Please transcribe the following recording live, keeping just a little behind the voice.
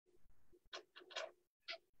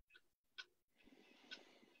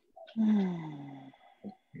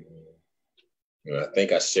I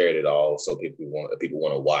think I shared it all, so people want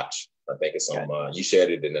to watch. I think it's on mine. You shared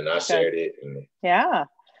it, and then I shared it. And... Yeah,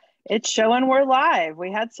 it's showing we're live.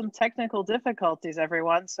 We had some technical difficulties,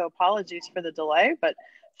 everyone, so apologies for the delay, but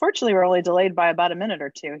fortunately we're only delayed by about a minute or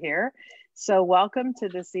two here. So welcome to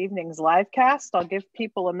this evening's live cast. I'll give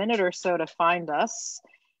people a minute or so to find us.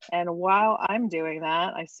 And while I'm doing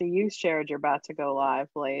that, I see you shared you're about to go live,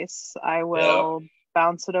 Blaise. I will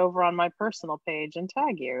bounce it over on my personal page and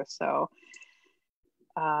tag you. So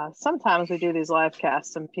sometimes we do these live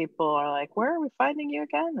casts and people are like, where are we finding you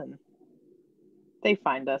again? And they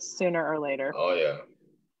find us sooner or later. Oh, yeah.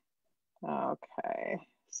 Okay.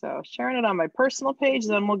 So sharing it on my personal page,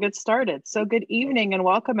 then we'll get started. So good evening and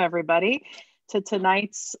welcome everybody to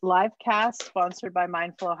tonight's live cast sponsored by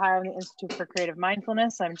Mindful Ohio and the Institute for Creative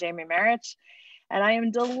Mindfulness. I'm Jamie Marich, and I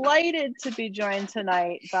am delighted to be joined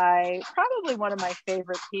tonight by probably one of my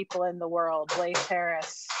favorite people in the world, Blaise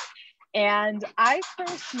Harris. And I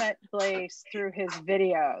first met Blaise through his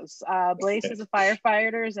videos. Blaise is a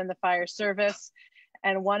firefighter in the fire service.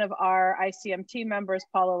 And one of our ICM team members,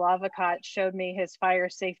 Paula Lavacat, showed me his fire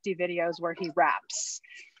safety videos where he raps.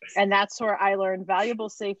 And that's where I learned valuable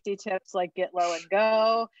safety tips like get low and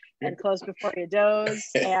go and close before you doze.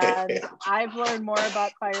 And I've learned more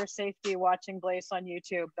about fire safety watching Blaise on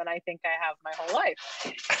YouTube than I think I have my whole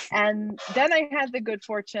life. And then I had the good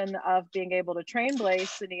fortune of being able to train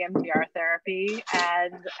Blaise in EMDR therapy.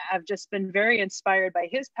 And I've just been very inspired by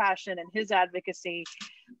his passion and his advocacy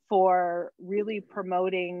for really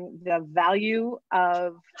promoting the value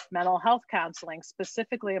of mental health counseling,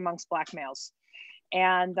 specifically amongst Black males.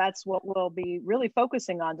 And that's what we'll be really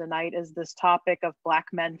focusing on tonight is this topic of Black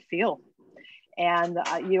men feel. And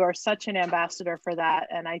you are such an ambassador for that.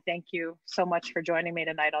 And I thank you so much for joining me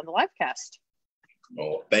tonight on the live cast.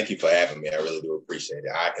 Well, thank you for having me. I really do appreciate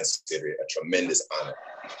it. I consider it a tremendous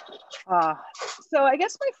honor. So I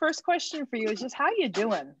guess my first question for you is just how you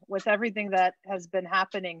doing with everything that has been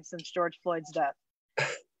happening since George Floyd's death?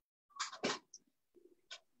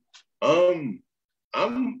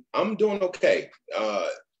 I'm doing okay.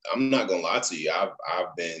 I'm not gonna lie to you.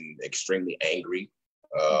 I've been extremely angry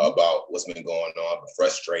about what's been going on,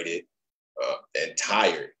 frustrated and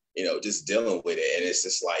tired. You know, just dealing with it, and it's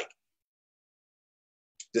just like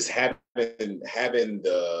just having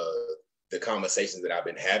the conversations that I've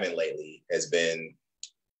been having lately has been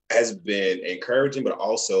encouraging, but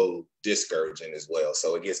also discouraging as well.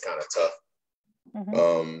 So it gets kind of tough.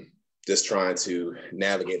 Just trying to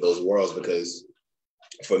navigate those worlds because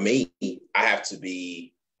for me, I have to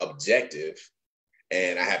be objective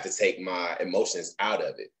and I have to take my emotions out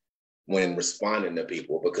of it when responding to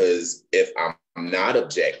people, because if I'm not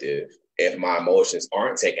objective, if my emotions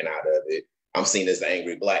aren't taken out of it, I'm seen as the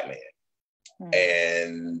angry Black man.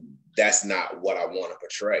 And that's not what I want to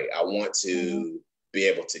portray. I want to be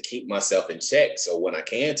able to keep myself in check. So when I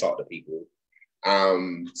can talk to people,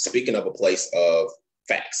 I'm speaking of a place of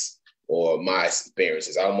facts or my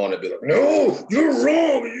experiences. I don't want to be like, no, you're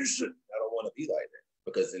wrong. You should. I don't want to be like that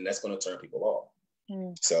because then that's going to turn people off.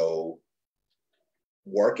 So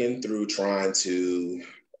working through trying to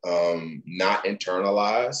not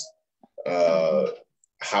internalize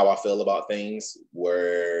how I feel about things,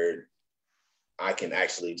 where I can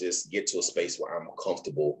actually just get to a space where I'm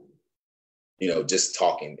comfortable, you know, just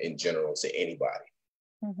talking in general to anybody.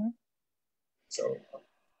 So.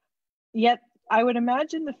 Yet, I would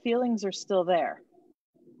imagine the feelings are still there.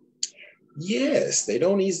 Yes, they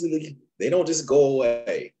don't just go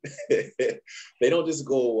away. They don't just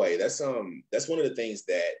go away. That's one of the things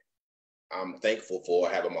that I'm thankful for,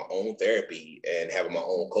 having my own therapy and having my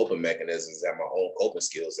own coping mechanisms and my own coping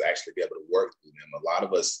skills to actually be able to work through them. A lot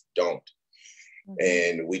of us don't.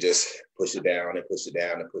 And we just push it down and push it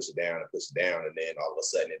down and push it down and push it down. And then all of a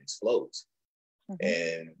sudden it explodes.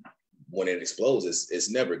 And when it explodes, it's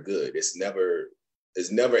never good. It's never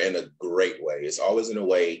in a great way. It's always in a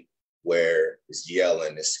way where it's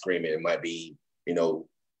yelling, it's screaming. It might be, you know,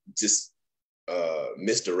 just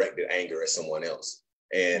misdirected anger at someone else.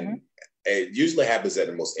 And it usually happens at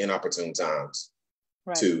the most inopportune times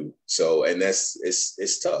too. So, and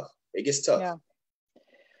it's tough. It gets tough. Yeah.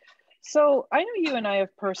 So I know you and I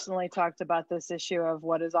have personally talked about this issue of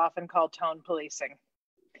what is often called tone policing.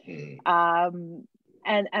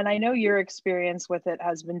 And I know your experience with it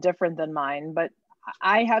has been different than mine, but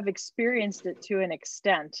I have experienced it to an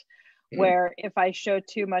extent where if I show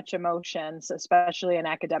too much emotions, especially in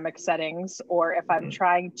academic settings, or if I'm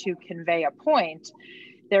trying to convey a point,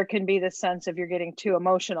 there can be this sense of you're getting too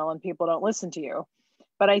emotional and people don't listen to you.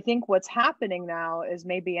 But I think what's happening now is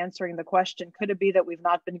maybe answering the question, could it be that we've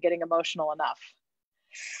not been getting emotional enough?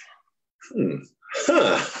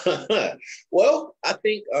 Well, I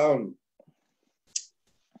think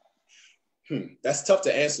that's tough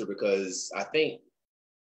to answer because I think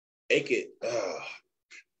it could.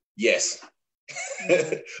 Yes.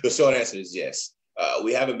 The short answer is yes.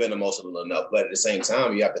 We haven't been emotional enough, but at the same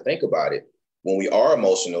time, you have to think about it. When we are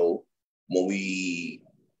emotional, it's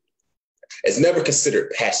never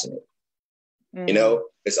considered passionate. You know,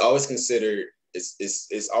 it's always considered.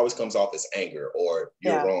 It's always comes off as anger or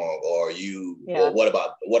you're wrong or or what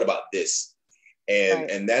about this?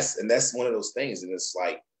 And that's one of those things. And it's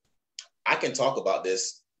like I can talk about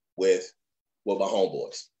this with my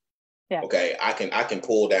homeboys. Yeah. Okay, I can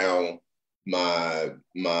pull down my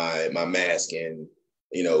mask and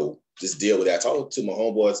just deal with that. Talk to my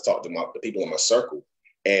homeboys, talk to the people in my circle,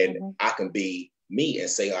 and I can be me and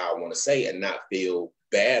say how I want to say it and not feel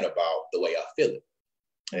bad about the way I feel it.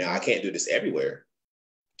 And I can't do this everywhere,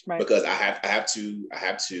 right? Because I have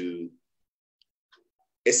to.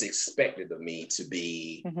 It's expected of me to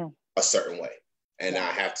be a certain way, and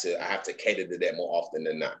I have to cater to that more often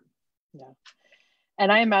than not. Yeah. And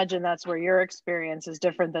I imagine that's where your experience is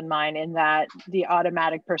different than mine in that the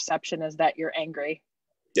automatic perception is that you're angry.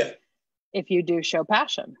 Yeah. If you do show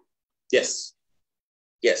passion. Yes.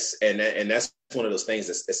 Yes. And that's one of those things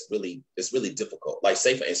it's really difficult. Like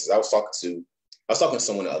say for instance, I was talking to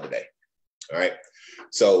someone the other day. All right.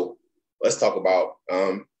 So let's talk about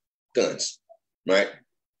guns, right?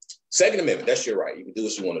 Second Amendment, that's your right. You can do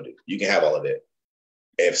what you want to do. You can have all of that.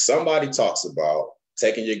 If somebody talks about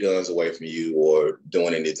taking your guns away from you or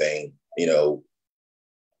doing anything, you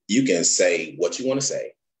can say what you want to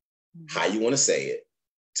say, how you want to say it,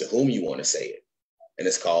 to whom you want to say it. And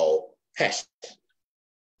it's called passion,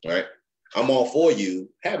 right? I'm all for you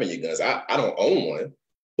having your guns. I don't own one,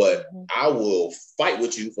 but I will fight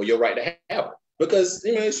with you for your right to have it because,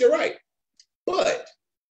 it's your right. But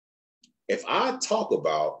if I talk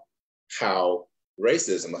about how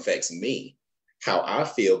racism affects me, how I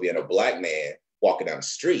feel being a Black man walking down the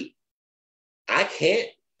street, I can't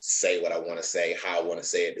say what I want to say, how I want to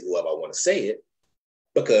say it, to whoever I want to say it,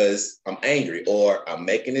 because I'm angry or I'm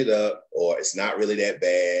making it up or it's not really that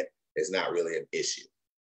bad. It's not really an issue.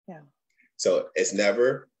 Yeah. So it's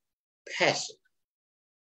never passion.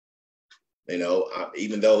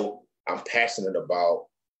 Even though I'm passionate about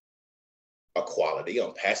equality,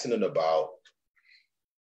 I'm passionate about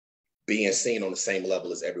being seen on the same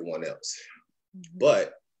level as everyone else.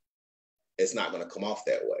 But it's not going to come off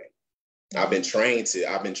that way. I've been trained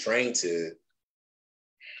to.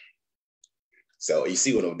 So you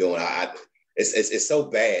see what I'm doing. It's so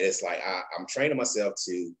bad. It's like I'm training myself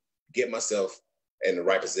to get myself in the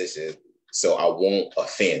right position so I won't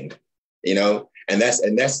offend. And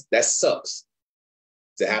that sucks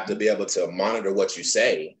to have to be able to monitor what you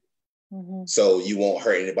say, so you won't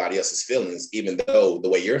hurt anybody else's feelings, even though the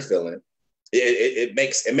way you're feeling, it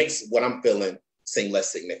makes what I'm feeling seem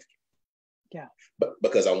less significant. Yeah. But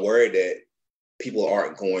because I'm worried that people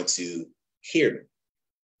aren't going to hear me.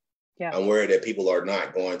 Yeah. I'm worried that people are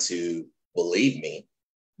not going to believe me,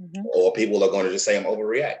 or people are going to just say I'm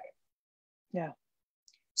overreacting. Yeah.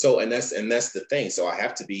 So, and that's the thing. So I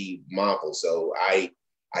have to be mindful. So I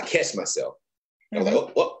catch myself. I'm like,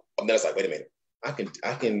 oh, and then it's like, wait a minute.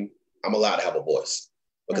 I'm allowed to have a voice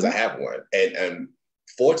because I have one. And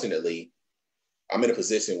fortunately, I'm in a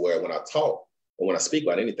position where when I talk or when I speak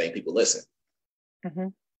about anything, people listen.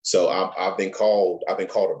 So I've been called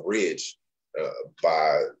a bridge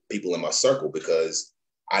by people in my circle because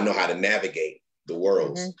I know how to navigate the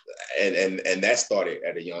worlds, and that started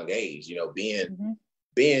at a young age.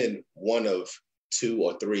 Being one of 2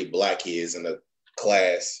 or 3 Black kids in a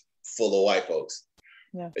class full of white folks,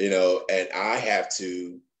 and I have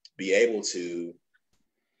to be able to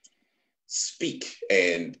speak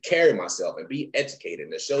and carry myself and be educated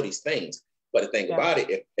and to show these things. But the thing about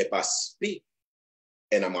it, if I speak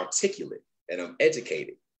and I'm articulate and I'm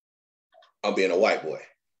educated, I'm being a white boy.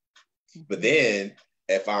 But then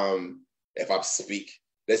if I speak,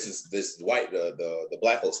 this white, the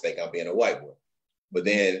Black folks think I'm being a white boy. But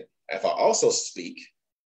then if I also speak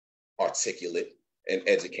articulate and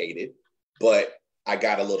educated, but I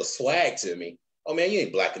got a little swag to me, oh man, you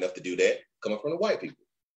ain't Black enough to do that coming from the white people.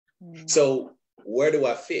 So where do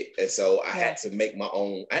I fit? And so I had to make my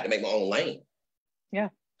own lane. Yeah.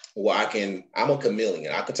 Well, I'm a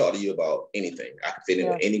chameleon. I can talk to you about anything. I can fit in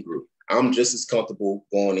with any group. I'm just as comfortable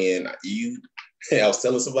going in. I was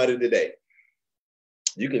telling somebody today,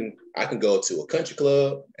 I can go to a country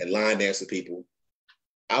club and line dance with people.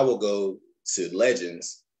 I will go to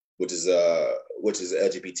Legends, which is an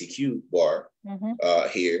LGBTQ bar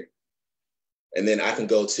here. And then I can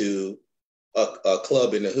go to a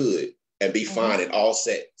club in the hood and be fine in all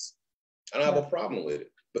settings. I don't have a problem with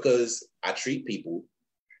it because I treat people.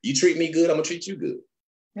 You treat me good, I'm gonna treat you good.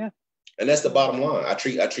 Yeah. And that's the bottom line. I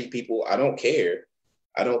treat people. I don't care.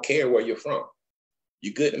 I don't care where you're from.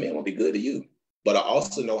 You good to me, I'm gonna be good to you. But I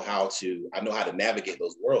also know how to navigate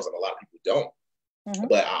those worlds, and a lot of people don't.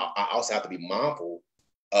 But I also have to be mindful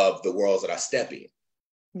of the worlds that I step in.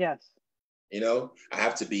 Yes. You know, I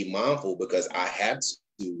have to be mindful because I have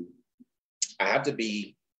to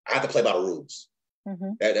play by the rules. I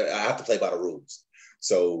have to play by the rules.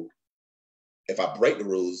 So if I break the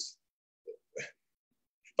rules,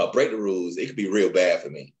 it could be real bad for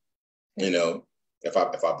me. You know, if I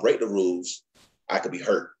break the rules, I could be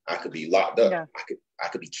hurt. I could be locked up. Yeah. I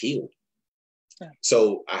could be killed. Yeah.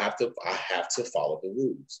 So I have to follow the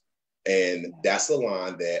rules. And that's the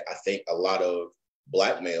line that I think a lot of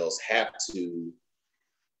Black males have to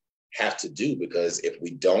do, because if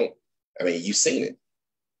we don't, I mean, you've seen it.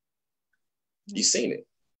 You've seen it.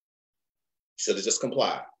 Should have just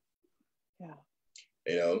complied. Yeah.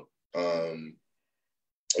 You know,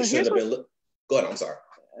 it should have been. Go ahead. I'm sorry.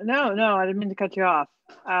 No, I didn't mean to cut you off.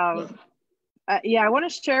 No. I want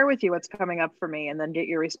to share with you what's coming up for me and then get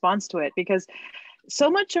your response to it, because so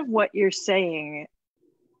much of what you're saying,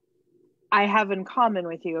 I have in common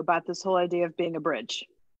with you about this whole idea of being a bridge.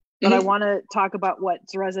 But I want to talk about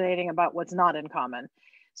what's resonating about what's not in common.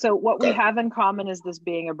 So what we have in common is this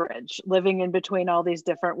being a bridge, living in between all these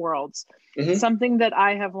different worlds. Something that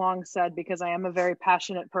I have long said, because I am a very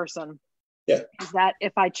passionate person, is that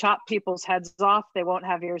if I chop people's heads off, they won't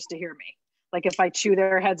have ears to hear me. Like if I chew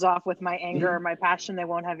their heads off with my anger or my passion, they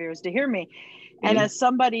won't have ears to hear me. And as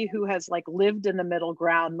somebody who has like lived in the middle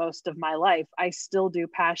ground most of my life, I still do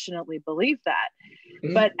passionately believe that.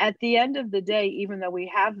 But at the end of the day, even though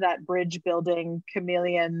we have that bridge building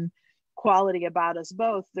chameleon quality about us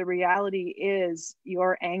both, the reality is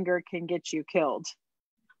your anger can get you killed,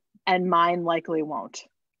 and mine likely won't.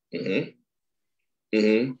 And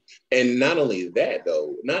not only that,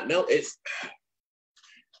 though,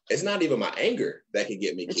 it's not even my anger that can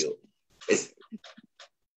get me killed.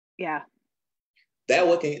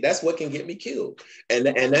 That's what can get me killed. And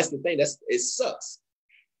that's the thing. It sucks.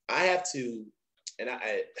 I have to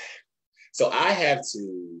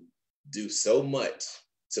do so much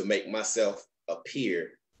to make myself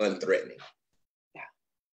appear unthreatening. Yeah.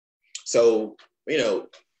 So, you know,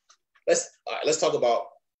 let's talk about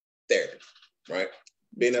therapy, right?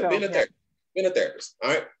 Being a therapist. All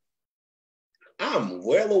right. I'm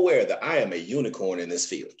well aware that I am a unicorn in this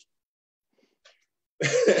field.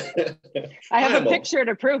 I have a picture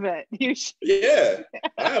to prove it. You should. Yeah,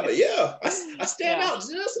 I stand out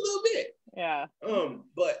just a little bit. Yeah.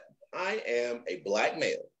 But I am a Black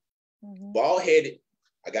male, bald headed.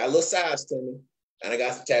 I got a little size to me, and I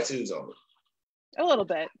got some tattoos on me. A little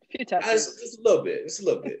bit, a few tattoos. Just a little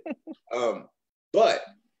bit. But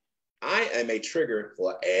I am a trigger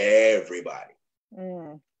for everybody.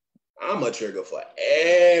 I'm a trigger for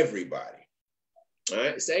everybody. All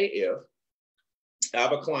right. Say if I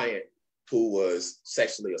have a client who was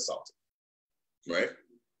sexually assaulted, right?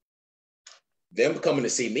 Them coming to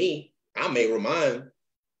see me, I may remind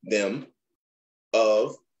them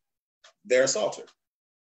of their assaulter.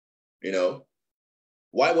 You know,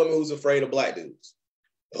 white woman who's afraid of Black dudes.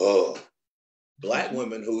 Oh, Black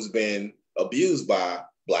woman who's been abused by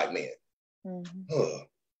Black men. Oh.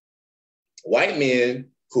 White men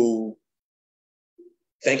who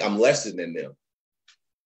think I'm lesser than them.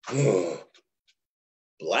 Oh.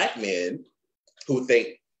 Black men who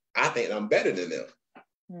I think I'm better than them.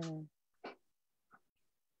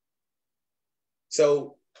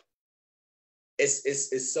 So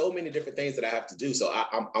it's so many different things that I have to do. So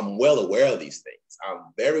I'm well aware of these things.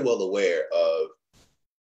 I'm very well aware of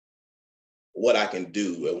what I can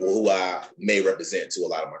do and who I may represent to a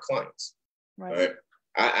lot of my clients. Right.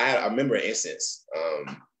 I remember an instance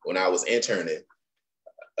when I was interning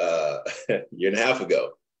a year and a half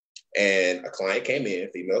ago, and a client came in,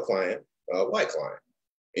 female client, white client.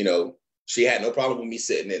 You know, she had no problem with me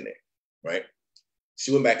sitting in there, right?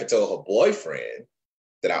 She went back and told her boyfriend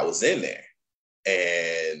that I was in there,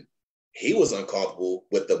 and he was uncomfortable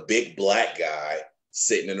with the big Black guy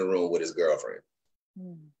sitting in the room with his girlfriend.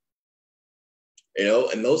 You know,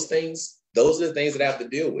 and those are the things that I have to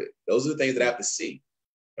deal with. Those are the things that I have to see.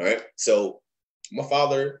 All right. So I'm a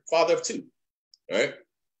father of two. All right.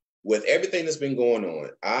 With everything that's been going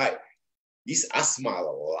on, I smile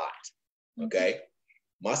a lot. Okay.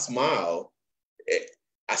 My smile,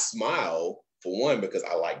 I smile for one because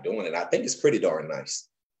I like doing it. I think it's pretty darn nice.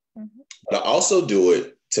 But I also do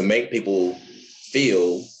it to make people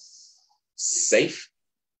feel safe,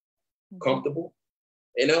 comfortable,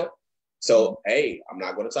 you know? So, hey, I'm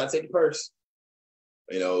not going to try to take your purse.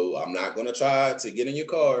 I'm not going to try to get in your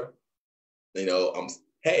car. I'm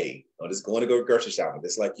just going to go grocery shopping,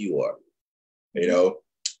 just like you are.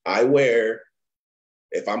 I wear,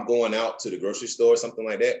 if I'm going out to the grocery store or something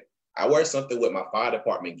like that, I wear something with my fire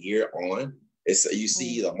department gear on. You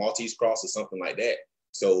see the Maltese cross or something like that.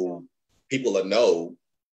 So people will know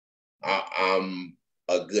I'm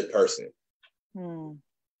a good person.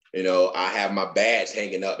 I have my badge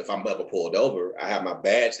hanging up. If I'm ever pulled over, I have my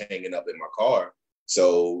badge hanging up in my car.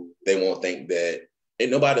 So they won't think that,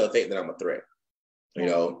 and nobody will think that I'm a threat. I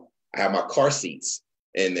have my car seats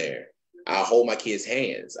in there. I hold my kids'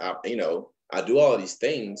 hands. I do all of these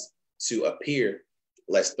things to appear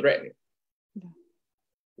less threatening.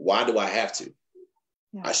 Why do I have to?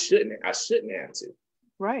 I shouldn't have to.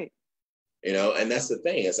 Right. And that's the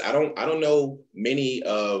thing is I don't know many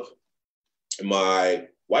of my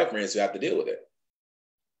white friends who have to deal with it.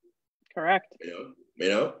 Correct.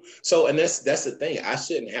 So, and that's the thing. I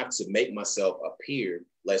shouldn't have to make myself appear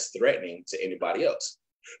less threatening to anybody else.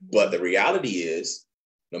 But the reality is,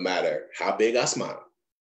 no matter how big I smile,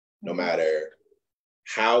 no matter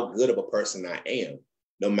how good of a person I am,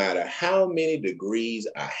 no matter how many degrees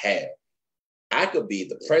I have, I could be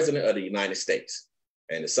the president of the United States.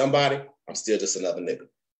 And to somebody, I'm still just another nigga.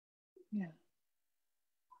 Yeah.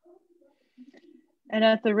 And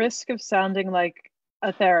at the risk of sounding like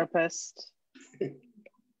a therapist,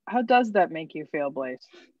 how does that make you feel, Blaise?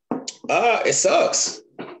 It sucks.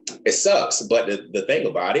 It sucks. But the thing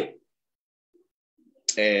about it,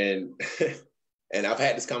 and I've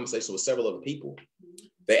had this conversation with several other people.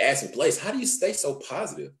 They ask me, Blaise, how do you stay so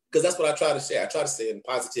positive? Because that's what I try to share. I try to say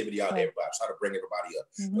positivity out to everybody. I try to bring everybody up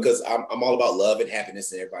because I'm all about love and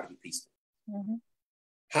happiness and everybody be peaceful.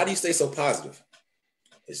 How do you stay so positive?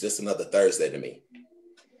 It's just another Thursday to me.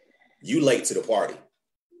 You late to the party.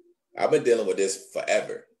 I've been dealing with this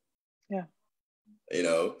forever. Yeah.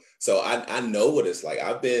 So I know what it's like.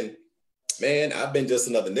 I've been just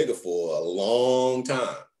another nigga for a long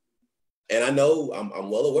time. And I know I'm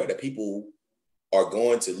well aware that people are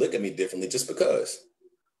going to look at me differently just because.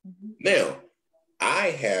 Now, I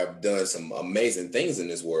have done some amazing things in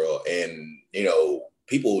this world, and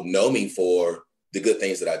people know me for the good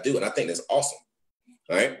things that I do, and I think that's awesome.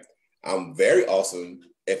 Right? I'm very awesome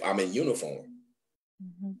if I'm in uniform.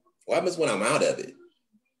 What happens when I'm out of it?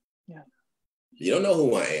 Yeah. You don't know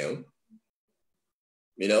who I am.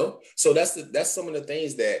 So that's some of the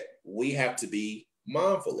things that we have to be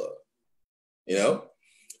mindful of.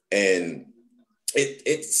 And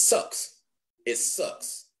it sucks. It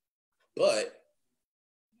sucks. But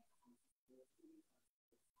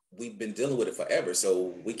we've been dealing with it forever,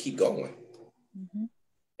 so we keep going.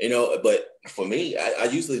 But for me, I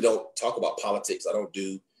usually don't talk about politics. I don't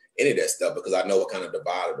do any of that stuff because I know what kind of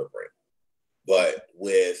divide it'll bring. But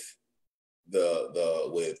with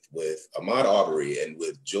with Ahmaud Arbery and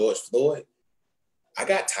with George Floyd, I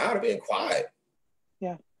got tired of being quiet.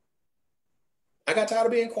 Yeah. I got tired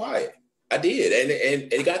of being quiet. I did.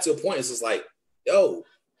 And it got to a point, it's just like, yo,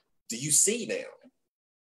 do you see now?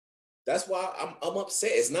 That's why I'm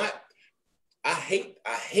upset. It's not, I hate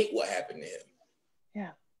what happened to him.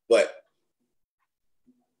 Yeah. But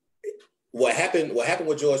what happened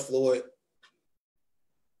with George Floyd,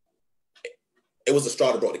 it was the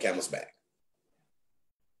straw that broke the camel's back.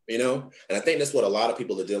 And I think that's what a lot of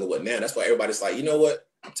people are dealing with now. That's why everybody's like, you know what?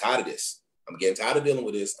 I'm tired of this. I'm getting tired of dealing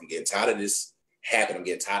with this. I'm getting tired of this happening. I'm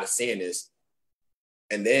getting tired of seeing this.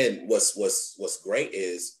 And then what's great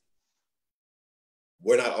is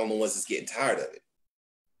we're not the only ones that's getting tired of it.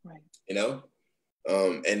 Right.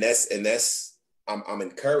 And that's I'm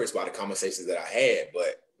encouraged by the conversations that I had,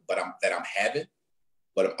 but I'm having,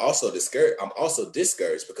 but I'm also discouraged. I'm also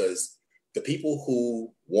discouraged because the people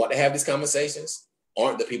who want to have these conversations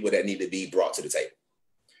aren't the people that need to be brought to the table.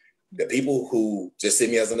 The people who just see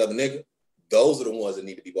me as another nigga, those are the ones that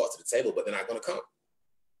need to be brought to the table, but they're not going to come.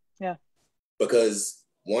 Yeah. Because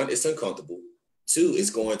one, it's uncomfortable. Two, it's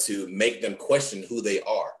going to make them question who they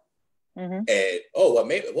are. And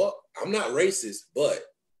I'm not racist, but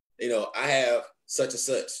I have such and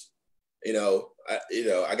such.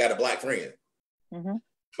 I got a black friend, my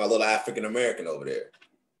little African American over there.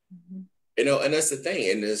 And that's the thing.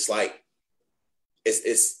 And it's like,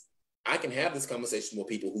 it's I can have this conversation with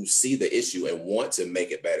people who see the issue and want to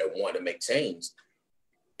make it better, want to make change.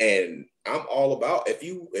 And I'm all about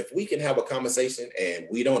if we can have a conversation and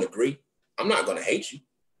we don't agree, I'm not going to hate you.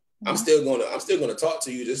 I'm still going to talk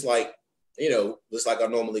to you just like I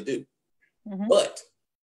normally do.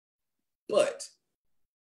 But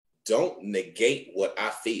don't negate what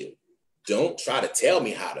I feel. Don't try to tell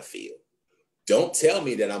me how to feel. Don't tell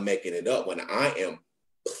me that I'm making it up when I am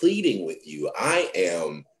pleading with you. I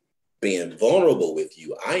am being vulnerable with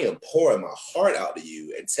you. I am pouring my heart out to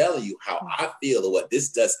you and telling you how I feel and what this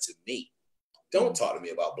does to me. Don't talk to me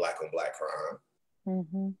about black on black crime.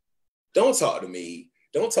 Mm-hmm. Don't talk to me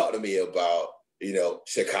about,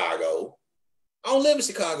 Chicago. I don't live in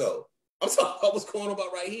Chicago. I'm talking about what's going on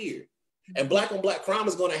about right here. And black on black crime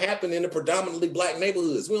is going to happen in the predominantly black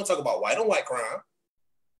neighborhoods. We don't talk about white on white crime.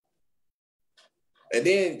 And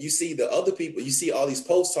then you see the other people, you see all these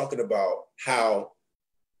posts talking about how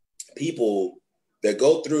people that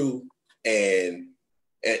go through and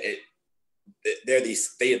they're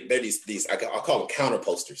these I'll call them counter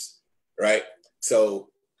posters, right? So,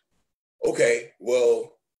 okay,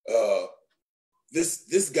 well,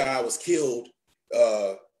 this guy was killed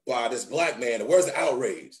by this black man. Where's the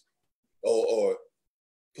outrage? Or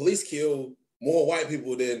police kill more white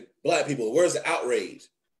people than black people. Where's the outrage?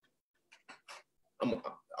 I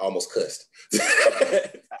almost cussed.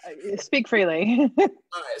 Speak freely. All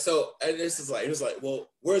right, so and it was like,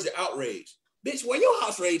 well, where's the outrage? Bitch, where your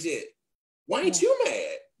house rage at? Why ain't you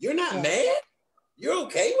mad? You're not mad? You're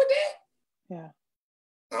okay with that? Yeah.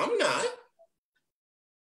 I'm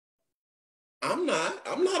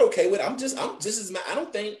not okay with it. I'm just as mad.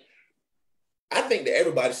 I think that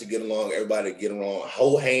everybody should get along,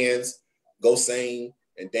 hold hands, go sing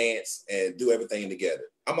and dance and do everything together.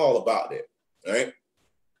 I'm all about that. All right.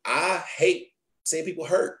 I hate seeing people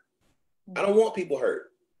hurt. I don't want people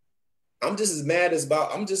hurt. I'm just as mad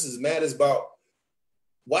about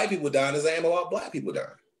white people dying as I am about black people dying.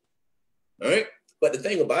 All right. But the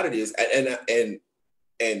thing about it is,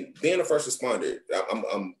 and being a first responder,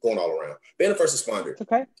 I'm going all around. Being a first responder,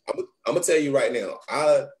 okay. I'm gonna tell you right now,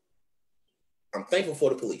 I'm thankful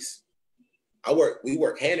for the police. We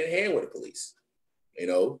work hand in hand with the police.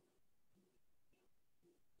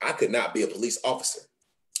 I could not be a police officer.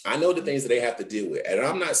 I know the things that they have to deal with. And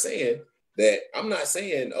I'm not saying,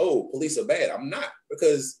 oh, police are bad. I'm not,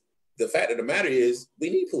 because the fact of the matter is we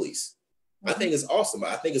need police. Mm-hmm. I think it's awesome.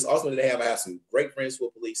 I think it's awesome that I have some great friends who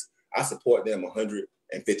are police. I support them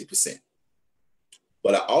 150%.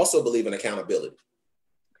 But I also believe in accountability.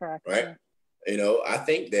 Correct. Right? Yeah. I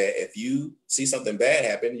think that if you see something bad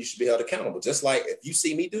happen, you should be held accountable. Just like if you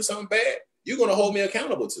see me do something bad, you're going to hold me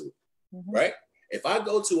accountable to it. Mm-hmm. Right? If I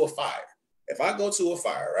go to a fire,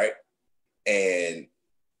 right, and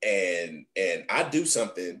I do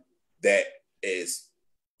something that is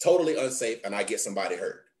totally unsafe and I get somebody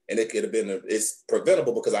hurt, and it could have been, it's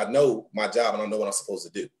preventable because I know my job and I know what I'm supposed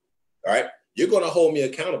to do. All right. You're going to hold me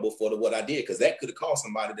accountable for what I did, because that could have cost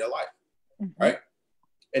somebody their life. Mm-hmm. Right.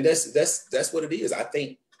 And that's what it is. I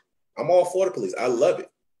think I'm all for the police. I love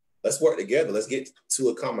it. Let's work together. Let's get to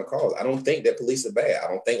a common cause. I don't think that police are bad. I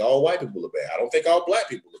don't think all white people are bad. I don't think all black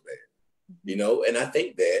people are bad. And I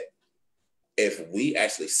think that if we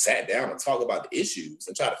actually sat down and talk about the issues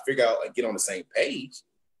and try to figure out and get on the same page,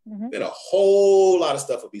 mm-hmm. then a whole lot of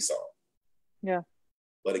stuff will be solved. Yeah.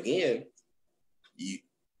 But again,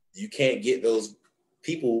 you can't get those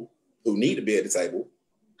people who need to be at the table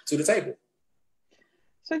to the table.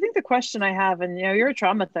 So I think the question I have, and you're a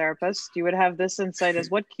trauma therapist, you would have this insight, is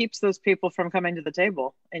what keeps those people from coming to the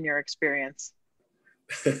table in your experience?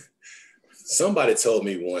 Somebody told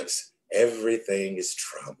me once, everything is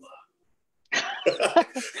trauma.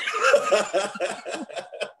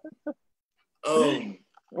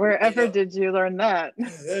 Wherever did you learn that?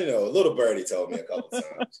 A little birdie told me a couple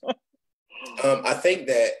times. I think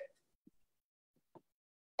that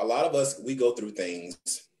a lot of us, we go through things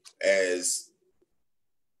as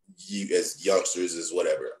youngsters, as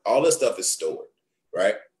whatever. All this stuff is stored,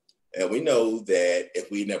 right? And we know that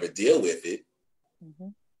if we never deal with it, mm-hmm.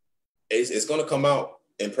 it's going to come out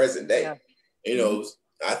in present day. Yeah.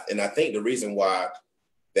 Mm-hmm. I think the reason why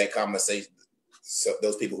that conversation, so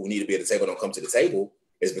those people who need to be at the table don't come to the table,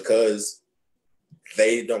 is because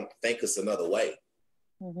they don't think it's another way.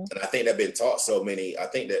 Mm-hmm. And I think I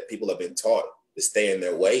think that people have been taught to stay in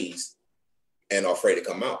their ways and are afraid to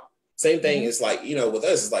come out. Same thing. Mm-hmm. It's like, with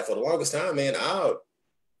us, it's like for the longest time, man, I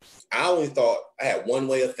only thought I had one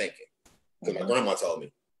way of thinking, because mm-hmm. my grandma told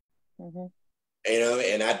me. Mm-hmm.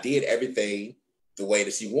 And I did everything the way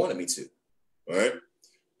that she wanted me to, right?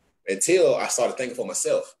 Until I started thinking for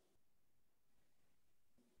myself.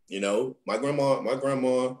 My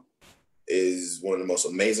grandma is one of the most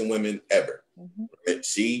amazing women ever. Mm-hmm. Right?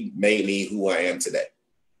 She made me who I am today,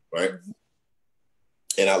 right? Mm-hmm.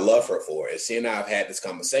 And I love her for it. And she and I have had this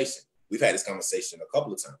conversation. We've had this conversation a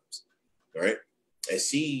couple of times, right? And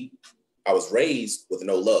I was raised with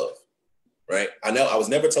no love, right? I was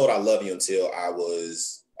never told I love you until I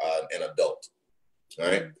was an adult,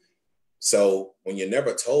 right? So when you're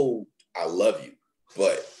never told, I love you,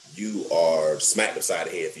 but you are smacked upside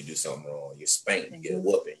the head if you do something wrong, you're spanked, you get a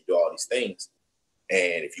whooping, you do all these things.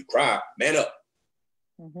 And if you cry, man up,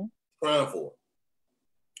 crying for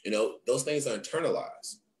it. You know, those things are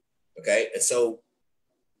internalized. Okay. And so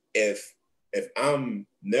if I'm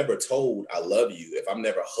never told I love you, if I'm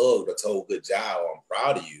never hugged or told good job or I'm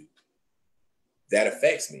proud of you, that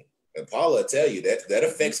affects me. And Paula will tell you that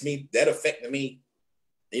affects me. That affected me,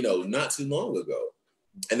 you know, not too long ago.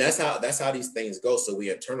 And that's how these things go. So we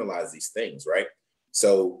internalize these things, right?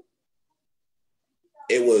 So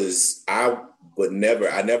I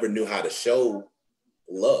never knew how to show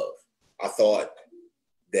love. I thought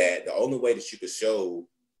that the only way that you could show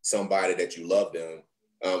somebody that you love them,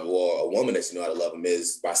 or a woman that you know how to love them,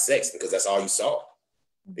 is by sex, because that's all you saw.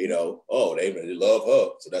 You know, oh, they really love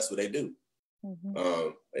her, so that's what they do.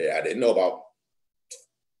 Yeah, I didn't know about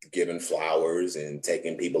giving flowers and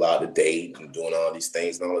taking people out to date and doing all these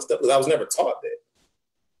things and all this stuff, because I was never taught that.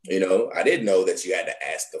 You know, I didn't know that you had to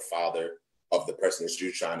ask the father of the person that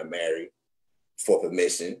you're trying to marry for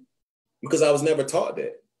permission, because I was never taught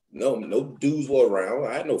that. No dudes were around.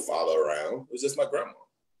 I had no father around. It was just my grandma.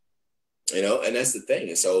 You know, and that's the thing.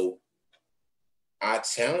 And so I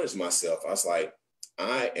challenged myself. I was like,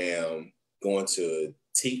 I am going to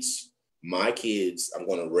teach my kids, I'm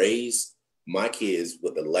going to raise my kids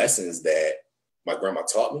with the lessons that my grandma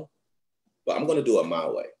taught me, but I'm going to do it my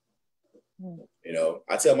way. You know,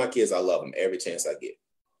 I tell my kids I love them every chance I get.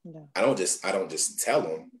 I don't just tell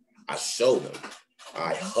them, I show them,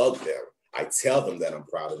 I hug them, I tell them that I'm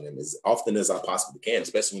proud of them as often as I possibly can,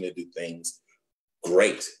 especially when they do things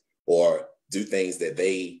great or do things that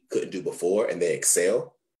they couldn't do before and they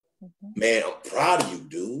excel. Man, I'm proud of you,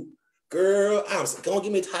 dude. Girl, gonna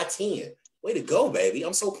give me a high 10. Way to go, baby.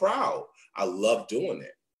 I'm so proud. I love doing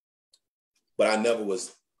that. But I never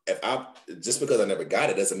was, just because I never got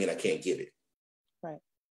it doesn't mean I can't give it. Right.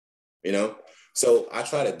 You know? So I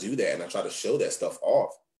try to do that and I try to show that stuff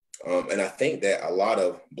off. And I think that a lot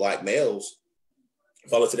of Black males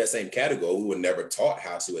fall into that same category. We were never taught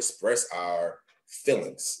how to express our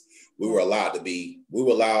feelings. We weren't allowed to be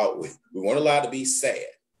sad.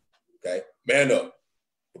 Okay? Man up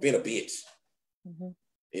for being a bitch.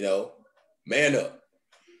 You know, man up.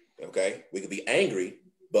 Okay? We could be angry,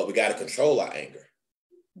 but we got to control our anger.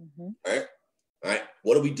 Right? All right?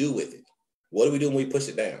 What do we do with it? What do we do when we push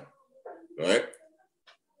it down? All right?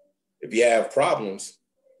 If you have problems,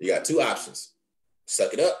 you got two options.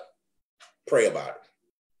 Suck it up, pray about it.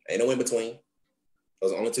 Ain't no in between.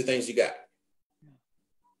 Those are the only two things you got.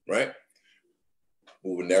 Right?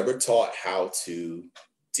 We were never taught how to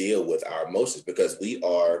deal with our emotions because we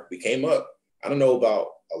came up. I don't know about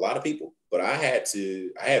a lot of people, but I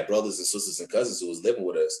had brothers and sisters and cousins who was living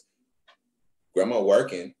with us. Grandma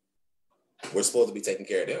working, we're supposed to be taking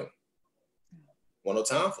care of them. Want no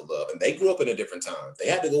time for love. And they grew up in a different time. They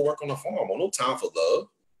had to go work on the farm. Want no time for love.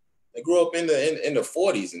 They grew up in the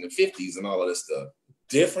 40s and the 50s and all of this stuff.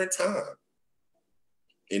 Different time.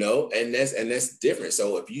 You know, and that's different.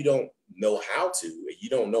 So if you don't know how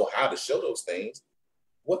to show those things,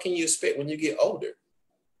 what can you expect when you get older?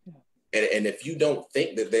 And if you don't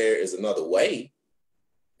think that there is another way,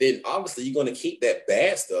 then obviously you're going to keep that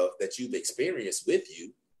bad stuff that you've experienced with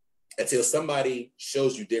you until somebody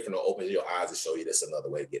shows you different or opens your eyes to show you there's another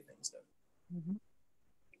way to get things done.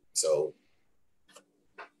 So.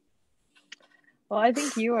 Well, I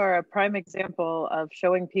think you are a prime example of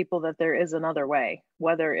showing people that there is another way,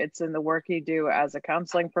 whether it's in the work you do as a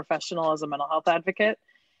counseling professional, as a mental health advocate.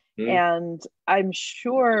 And I'm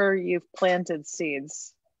sure you've planted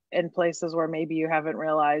seeds in places where maybe you haven't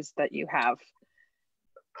realized that you have.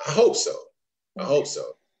 I hope so. I hope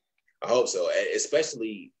so.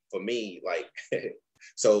 Especially for me, like,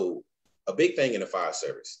 so a big thing in the fire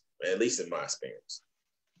service, at least in my experience.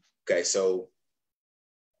 Okay, so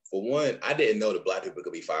for one, I didn't know that Black people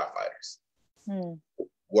could be firefighters.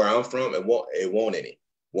 Where I'm from, it won't any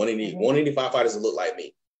firefighters that look like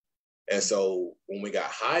me. And so when I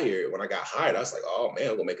got hired, I was like, oh man,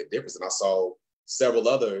 I'm gonna make a difference. And I saw several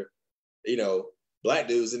other, Black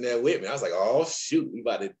dudes in there with me. I was like, oh shoot,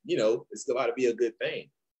 it's about to be a good thing.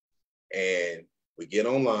 And we get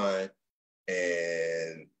online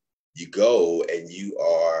and you go and you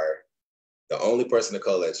are the only person of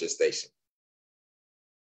color at your station.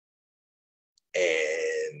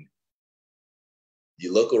 And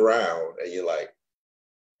you look around and you're like,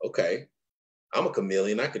 okay, I'm a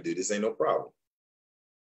chameleon. I could do this. Ain't no problem.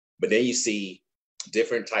 But then you see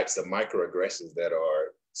different types of microaggressions that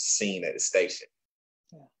are seen at the station.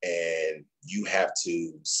 And you have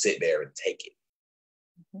to sit there and take it.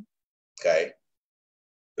 Okay.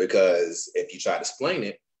 Because if you try to explain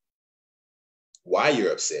it, why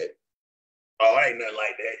you're upset, oh, it ain't nothing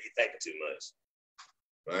like that. You're thinking too much,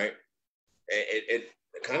 right? It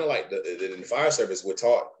kind of like in the fire service, we're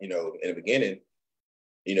taught, in the beginning,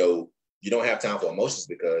 you don't have time for emotions,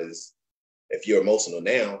 because if you're emotional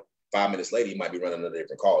now, 5 minutes later, you might be running another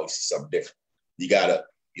different call. You see something different.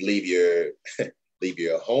 You leave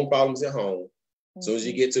your home problems at home. As soon as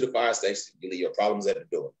you get to the fire station, you leave your problems at the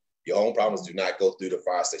door. Your home problems do not go through the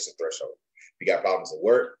fire station threshold. If you got problems at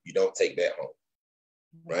work, you don't take that home,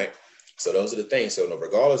 right? So those are the things. So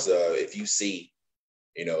regardless of if you see,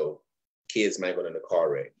 kids mangled in a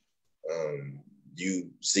car wreck,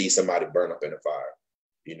 you see somebody burn up in a fire,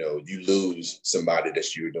 you lose somebody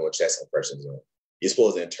that you were doing chest compressions on. You're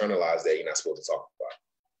supposed to internalize that. You're not supposed to talk about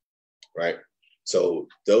it, right? So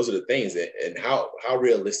those are the things and how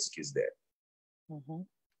realistic is that?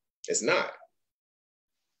 It's not.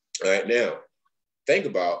 All right, now think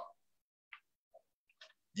about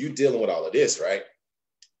you dealing with all of this, right?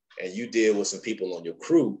 And you deal with some people on your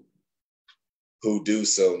crew who do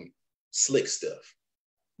some slick stuff.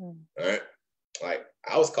 All right. Like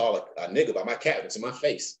I was called a nigga by my captain to my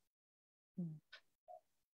face.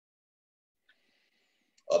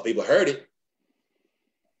 People heard it.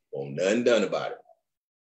 Well, nothing done about it.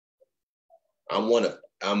 I'm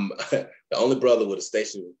the only brother with a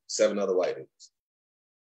station with 7 other white dudes.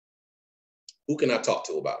 Who can I talk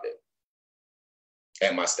to about it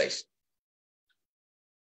at my station?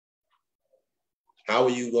 How are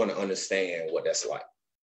you going to understand what that's like,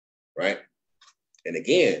 right? And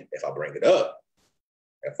again, if I bring it up,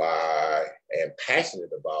 if I am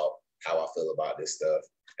passionate about how I feel about this stuff,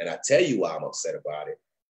 and I tell you why I'm upset about it,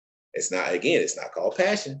 it's not called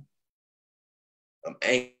passion. I'm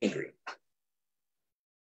angry,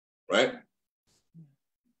 right?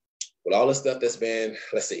 With all the stuff that's been,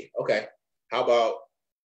 let's see, okay, how about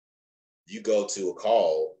you go to a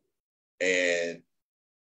call and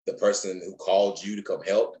the person who called you to come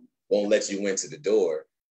help won't let you into the door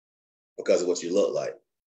because of what you look like?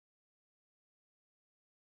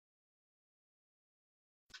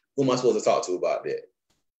 Who am I supposed to talk to about that?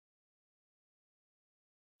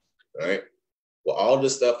 All right. Well, all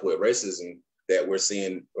this stuff with racism that we're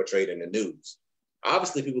seeing portrayed in the news,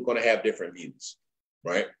 obviously people are going to have different views,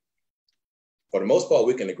 right? For the most part,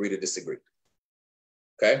 we can agree to disagree.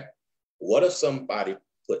 Okay. What if somebody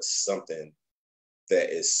puts something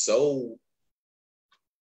that is so,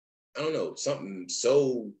 something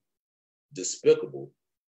so despicable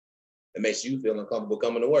that makes you feel uncomfortable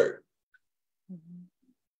coming to work?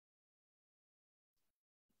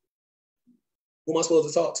 Who am I supposed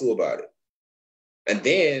to talk to about it? And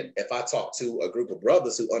then if I talk to a group of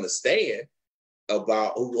brothers who understand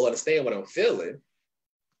what I'm feeling,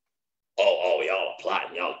 oh, y'all are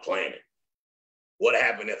plotting, y'all are planning. What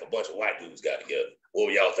happened if a bunch of white dudes got together? What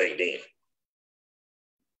would y'all think then?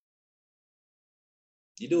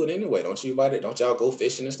 You do it anyway, don't you, about it? Don't y'all go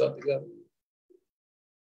fishing and stuff together?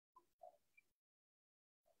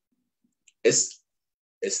 It's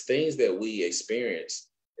things that we experience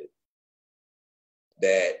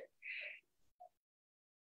that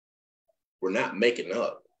we're not making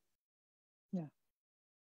up. Yeah.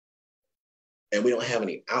 And we don't have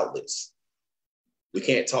any outlets. We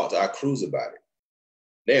can't talk to our crews about it.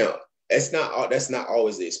 Now, that's not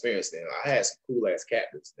always the experience. Now, I had some cool ass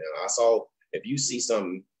captains. Now, if you see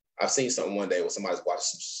something, I've seen something one day where somebody's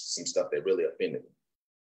watching some stuff that really offended me.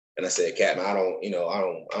 And I said, Captain, I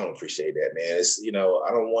don't appreciate that, man. It's, I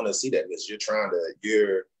don't want to see that, because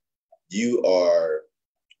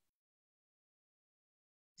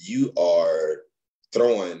you are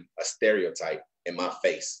throwing a stereotype in my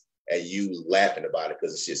face and you laughing about it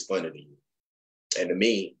because it's just funny to you. And to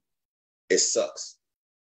me, it sucks.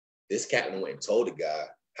 This captain went and told the guy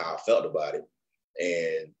how I felt about it,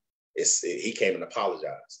 and he came and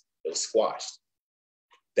apologized. It was squashed.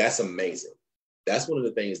 That's amazing. That's one of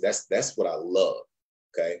the things. That's what I love.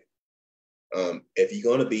 Okay. If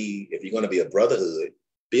you're gonna be a brotherhood,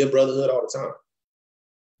 be a brotherhood all the time.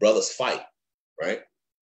 Brothers fight, right?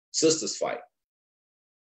 Sisters fight.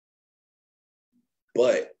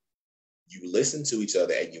 But you listen to each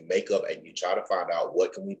other and you make up and you try to find out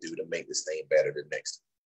what can we do to make this thing better the next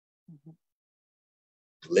time.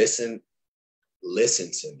 Listen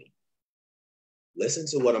to me. Listen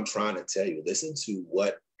to what I'm trying to tell you. Listen to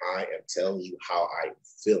what I am telling you, how I'm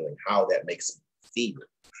feeling, how that makes me feel.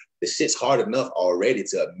 This shit's hard enough already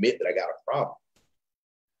to admit that I got a problem.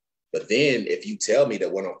 But then if you tell me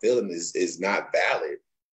that what I'm feeling is not valid,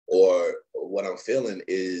 or what I'm feeling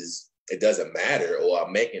it doesn't matter, or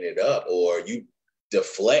I'm making it up, or you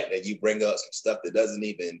deflect and you bring up some stuff that doesn't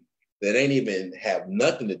even that ain't even have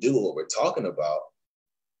nothing to do with what we're talking about,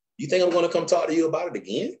 you think I'm going to come talk to you about it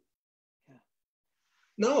again? Yeah.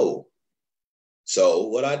 No. So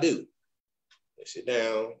what I do, push it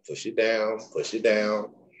down, push it down, push it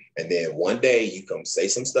down. And then one day you come say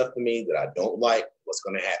some stuff to me that I don't like, what's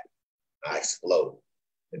going to happen? I explode.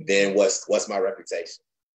 And then what's my reputation?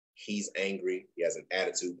 He's angry. He has an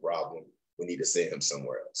attitude problem. We need to send him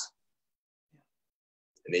somewhere else.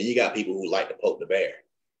 And then you got people who like to poke the bear.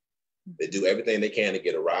 They do everything they can to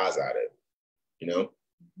get a rise out of it, you know?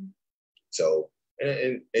 Mm-hmm. So,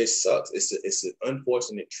 and it sucks. It's an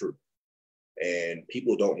unfortunate truth. And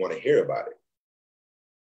people don't want to hear about it.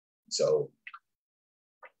 So.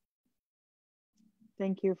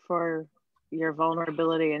 Thank you for your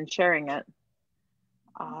vulnerability and sharing it.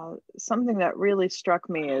 Something that really struck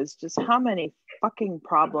me is just how many fucking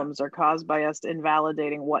problems are caused by us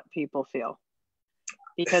invalidating what people feel.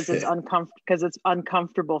 Because it's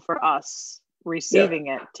uncomfortable for us receiving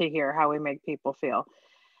it to hear how we make people feel.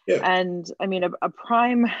 Yeah. And I mean, a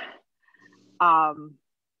prime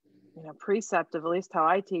precept of at least how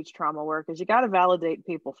I teach trauma work is you got to validate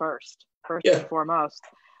people first and foremost.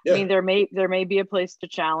 Yeah. I mean, there may be a place to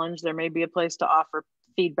challenge, there may be a place to offer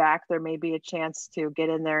feedback, there may be a chance to get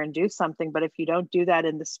in there and do something, but if you don't do that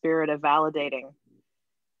in the spirit of validating,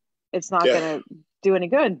 it's not going to do any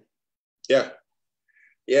good. Yeah.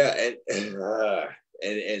 Yeah,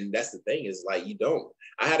 and that's the thing is like you don't.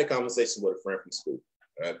 I had a conversation with a friend from school.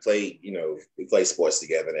 I played, we played sports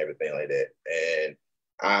together and everything like that. And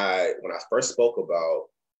when I first spoke about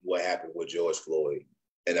what happened with George Floyd,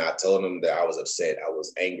 and I told him that I was upset, I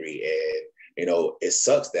was angry, and it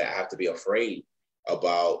sucks that I have to be afraid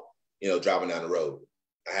about driving down the road.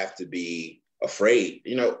 I have to be afraid.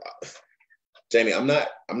 Jamie, I'm not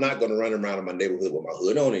going to run around in my neighborhood with my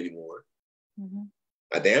hood on anymore. Mm-hmm.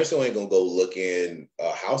 I damn sure ain't gonna go look in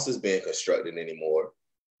houses being constructed anymore.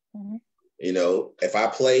 Mm-hmm. If I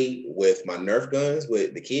play with my Nerf guns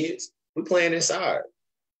with the kids, we playing inside.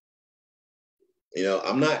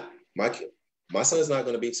 I'm not my son's not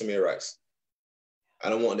gonna beat Samir Rice. I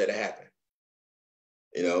don't want that to happen.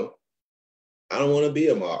 I don't want to be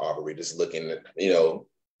a Ahmaud Arbery just looking at,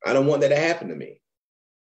 I don't want that to happen to me.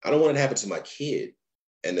 I don't want it to happen to my kid.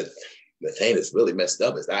 And the thing that's really messed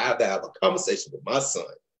up is that I have to have a conversation with my son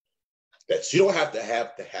that you don't have to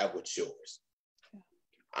have with yours.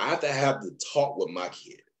 I have to have to talk with my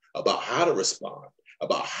kid about how to respond,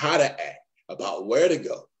 about how to act, about where to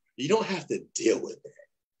go. You don't have to deal with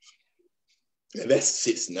that. And that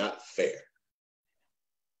shit's not fair.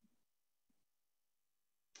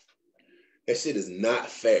 That shit is not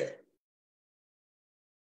fair.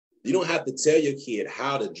 You don't have to tell your kid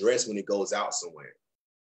how to dress when he goes out somewhere.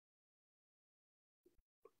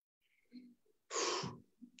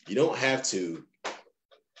 You don't have to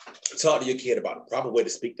talk to your kid about the proper way to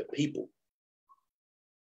speak to people.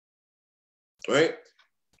 Right?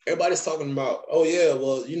 Everybody's talking about, oh yeah,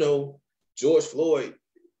 well, George Floyd.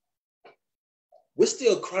 We're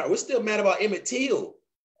still crying. We're still mad about Emmett Till.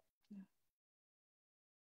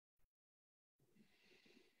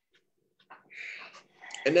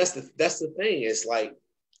 And that's the thing. It's like,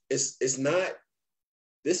 it's not.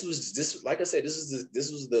 This was like I said, this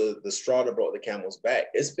was the straw that brought the camel's back.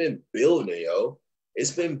 It's been building, yo.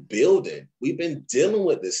 It's been building. We've been dealing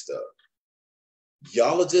with this stuff.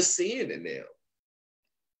 Y'all are just seeing it now.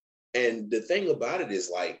 And the thing about it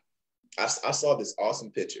is, like, I saw this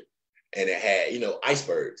awesome picture, and it had,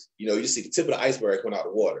 icebergs. You see the tip of the iceberg coming out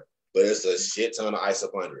of the water, but it's a shit ton of ice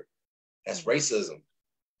up under it. That's racism.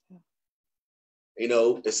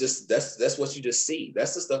 It's just that's what you just see.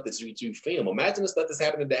 That's the stuff that you film. Imagine the stuff that's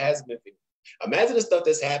happening that hasn't been filmed. Imagine the stuff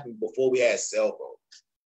that's happened before we had cell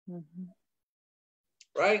phones.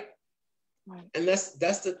 Mm-hmm. Right? And that's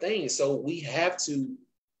the thing. So we have to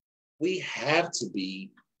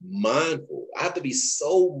be mindful. I have to be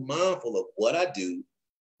so mindful of what I do,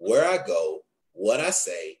 where I go, what I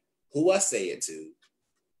say, who I say it to.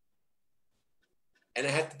 And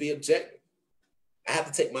I have to be objective. I have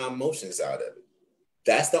to take my emotions out of it.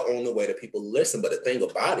 That's the only way that people listen. But the thing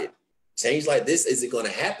about it, change like this isn't going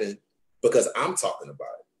to happen because I'm talking about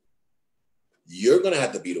it. You're going to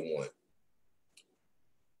have to be the one.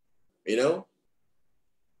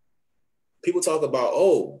 People talk about,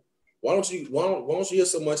 oh, why don't you hear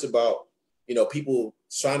so much about, people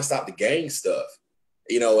trying to stop the gang stuff,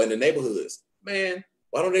 in the neighborhoods? Man,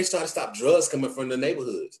 why don't they try to stop drugs coming from the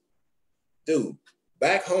neighborhoods? Dude,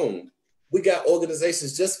 back home, we got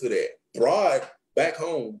organizations just for that. Broad, back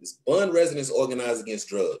home, is Bund Residents Organized Against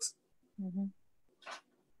Drugs. Mm-hmm.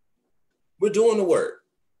 We're doing the work.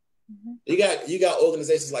 Mm-hmm. You got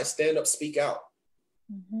organizations like Stand Up, Speak Out.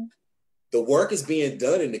 Mm-hmm. The work is being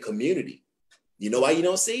done in the community. You know why you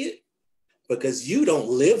don't see it? Because you don't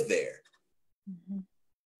live there. Mm-hmm.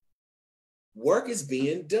 Work is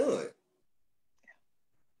being done.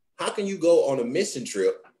 How can you go on a mission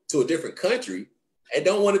trip to a different country and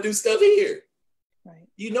don't want to do stuff here? Right.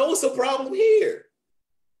 You know it's a problem here.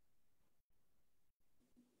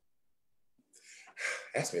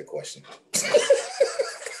 Ask me a question.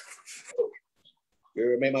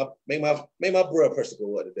 Made my blood pressure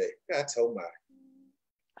go up today. I told my.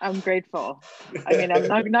 I'm grateful. I mean,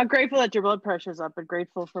 I'm not grateful that your blood pressure's up, but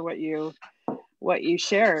grateful for what you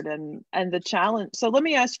shared and the challenge. So let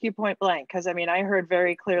me ask you point blank, because I mean, I heard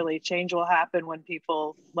very clearly change will happen when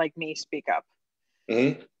people like me speak up.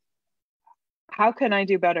 Mm-hmm. How can I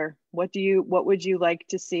do better? What would you like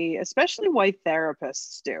to see, especially white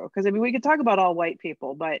therapists do? Because I mean, we could talk about all white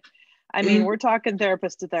people, but I mean, we're talking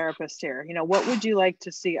therapist to therapist here. You know, what would you like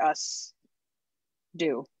to see us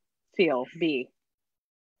do, feel, be?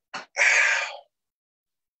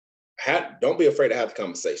 Don't be afraid to have the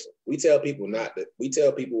conversation. We tell people in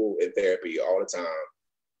therapy all the time,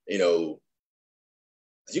 you know,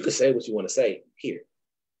 you can say what you want to say here.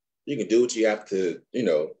 You can do what you have to, you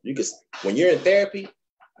know, when you're in therapy,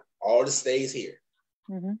 all this stays here.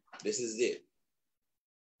 Mm-hmm. This is it.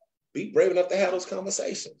 Be brave enough to have those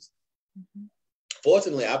conversations. Mm-hmm.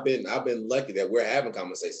 Fortunately, I've been lucky that we're having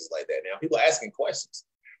conversations like that now. People are asking questions,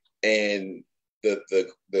 and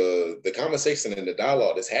the conversation and the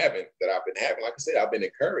dialogue that I've been having, like I said, I've been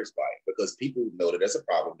encouraged by it because people know that there's a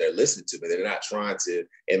problem. They're listening to me. They're not trying to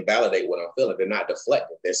invalidate what I'm feeling. They're not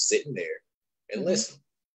deflecting. They're sitting there and listening.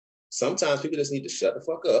 Sometimes people just need to shut the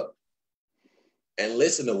fuck up and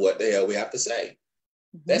listen to what the hell we have to say.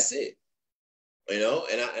 Mm-hmm. That's it. You know,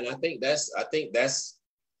 and I think that's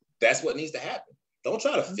what needs to happen. Don't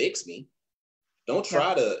try to fix me. Don't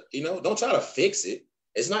try to fix it.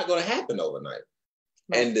 It's not going to happen overnight.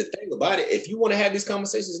 Right. And the thing about it, if you want to have these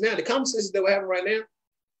conversations now, the conversations that we're having right now,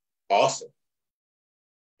 awesome.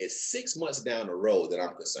 It's 6 months down the road that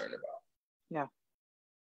I'm concerned about. Yeah.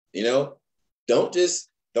 You know, don't just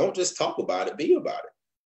talk about it, be about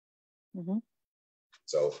it. Mm-hmm.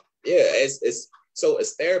 So yeah, as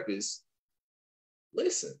therapists,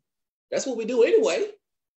 listen. That's what we do anyway.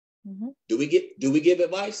 Mm-hmm. Do we give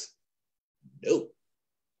advice? No.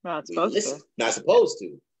 Not supposed to. Not supposed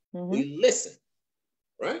to. Mm-hmm. We listen,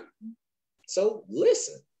 right? So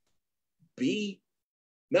listen. Be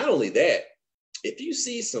not only that. If you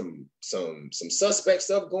see some suspect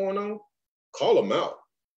stuff going on, call them out.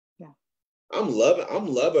 Yeah. I'm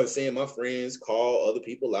loving seeing my friends call other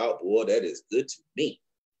people out. Boy, that is good to me.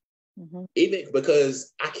 Mm-hmm. Even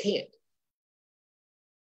because I can't.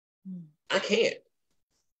 I can't.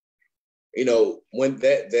 You know, when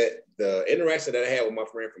the interaction that I had with my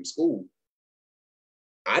friend from school,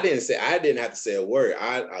 I didn't have to say a word.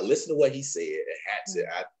 I listened to what he said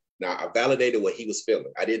and I validated what he was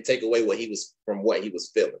feeling. I didn't take away what he was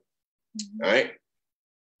feeling. Mm-hmm. All right.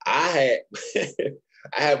 I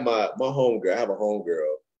have my homegirl. I have a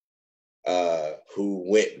homegirl who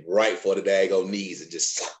went right for the daggone knees and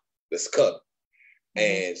just cut. Mm-hmm.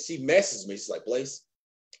 And she messaged me. She's like, Blaise,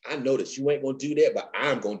 I know that you ain't gonna do that, but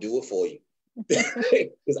I'm gonna do it for you.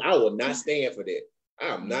 Because I will not stand for that.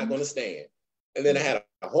 I'm not gonna stand. And then I had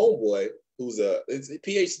a homeboy who's a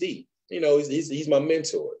PhD. You know, he's my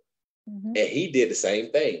mentor. Mm-hmm. And he did the same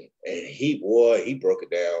thing. And he broke it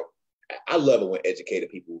down. I love it when educated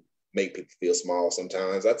people make people feel small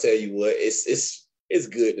sometimes. I tell you what, it's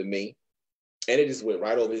good to me. And it just went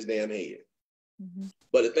right over his damn head. Mm-hmm.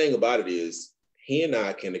 But the thing about it is, he and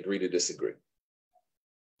I can agree to disagree.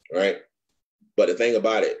 Right? But the thing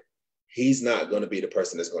about it, he's not going to be the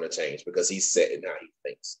person that's going to change because he's set in how he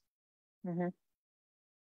thinks. Mm-hmm.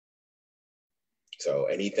 So,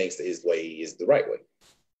 and he thinks that his way is the right way.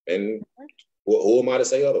 And who am I to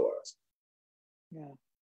say otherwise? Yeah.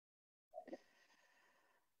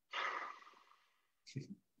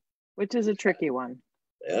 Which is a tricky one.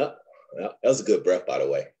 Yeah. That was a good breath, by the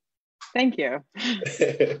way. Thank you.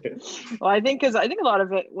 Well, I think a lot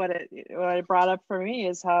of it, what it brought up for me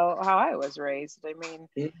is how I was raised.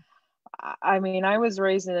 I mean, I was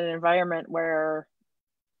raised in an environment where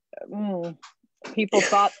people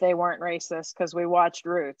thought they weren't racist because we watched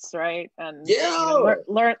Roots, right? And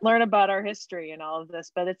learn about our history and all of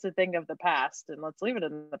this, but it's a thing of the past, and let's leave it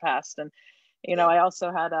in the past. And you know, I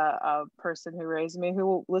also had a person who raised me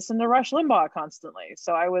who listened to Rush Limbaugh constantly,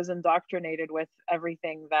 so I was indoctrinated with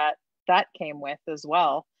everything that came with as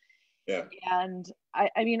well. Yeah. And I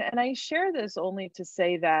mean, and I share this only to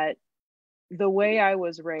say that the way I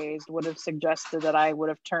was raised would have suggested that I would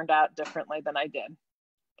have turned out differently than I did.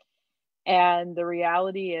 And the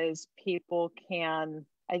reality is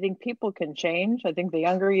I think people can change. I think the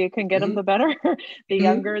younger you can get them, the better. The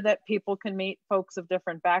younger that people can meet folks of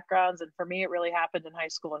different backgrounds. And for me, it really happened in high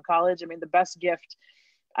school and college. I mean, the best gift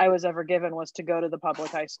I was ever given was to go to the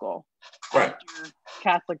public high school after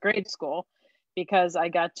Catholic grade school, because I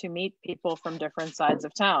got to meet people from different sides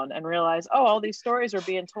of town and realize, oh, all these stories are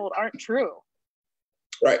being told aren't true.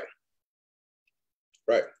 Right.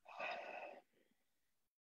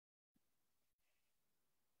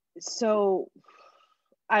 So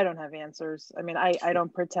I don't have answers. I mean, I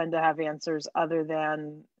don't pretend to have answers, other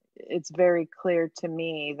than it's very clear to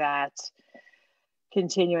me that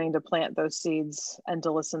continuing to plant those seeds and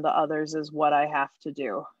to listen to others is what I have to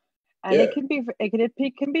do. And it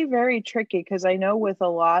can be very tricky, because I know with a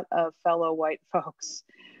lot of fellow white folks,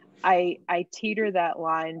 I teeter that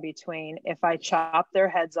line between, if I chop their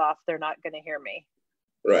heads off, they're not going to hear me.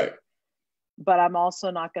 Right. But I'm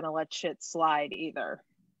also not going to let shit slide either.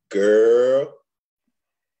 Girl,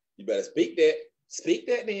 you better speak that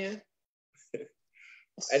then.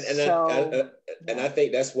 And I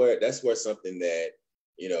think that's where something that,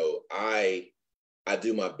 you know, I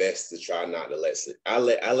do my best to try not to I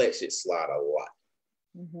let shit slide a lot.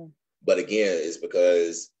 Mm-hmm. But again, it's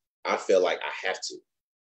because I feel like I have to,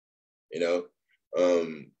 you know,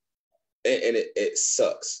 and it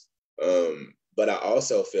sucks. But I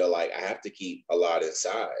also feel like I have to keep a lot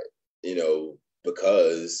inside, you know,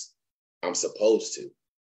 because I'm supposed to,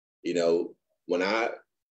 you know, when I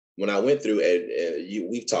went through, and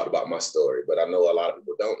we've talked about my story, but I know a lot of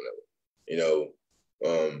people don't know, you know,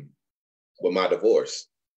 with my divorce,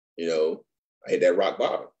 you know, I hit that rock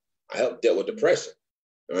bottom. I helped deal with depression.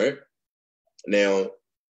 All right. Now,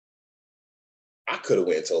 I could have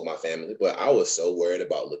went and told my family, but I was so worried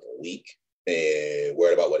about looking weak and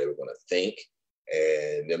worried about what they were going to think,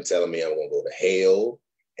 and them telling me I'm going to go to hell,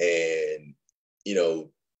 and, you know,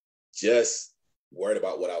 just worried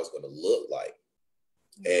about what I was going to look like.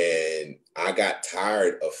 And I got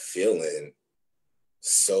tired of feeling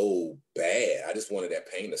so bad. I just wanted that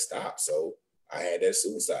pain to stop. So I had that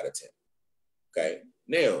suicide attempt. Okay.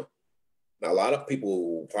 Now a lot of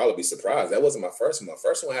people will probably be surprised. That wasn't my first one. My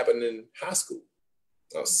first one happened in high school.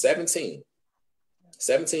 I was 17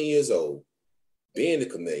 years old, being the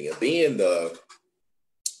chameleon, being the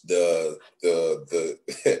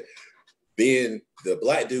being the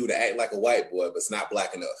black dude that act like a white boy, but it's not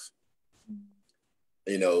black enough.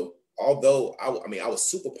 You know, although I was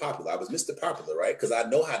super popular. I was Mr. Popular, right? Because I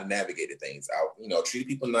know how to navigate things. I, you know, treat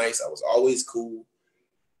people nice. I was always cool.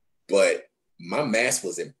 But my mask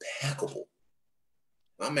was impeccable.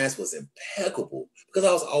 Because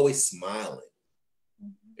I was always smiling.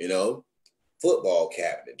 You know, football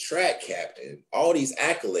captain, track captain, all these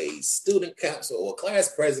accolades, student council or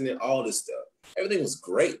class president, all this stuff. Everything was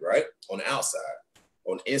great, right? On the outside.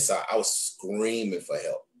 On the inside, I was screaming for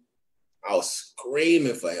help.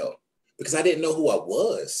 Because I didn't know who I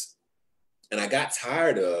was. And I got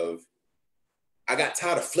tired of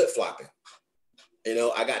flip-flopping. You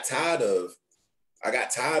know, I got tired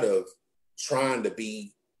of trying to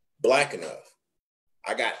be black enough.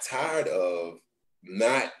 I got tired of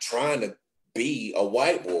not trying to be a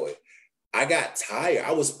white boy. I got tired.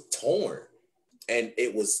 I was torn. And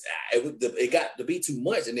it got to be too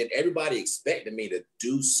much. And then everybody expected me to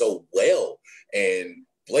do so well. And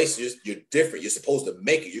Blaise, you're different. You're supposed to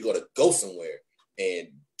make it. You're going to go somewhere and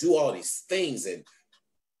do all these things. And,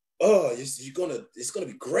 it's going to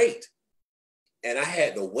be great. And I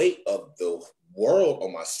had the weight of the world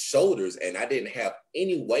on my shoulders, and I didn't have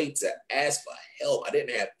any way to ask for help. I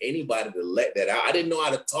didn't have anybody to let that out. I didn't know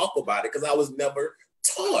how to talk about it because I was never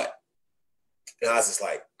taught. And I was just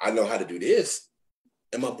like, I know how to do this.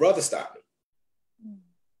 And my brother stopped me.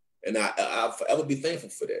 And I'll forever be thankful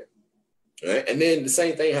for that. Right? And then the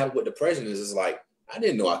same thing happened with depression. Is it's like, I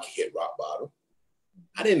didn't know I could hit rock bottom.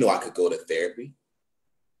 I didn't know I could go to therapy.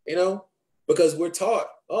 You know, because we're taught,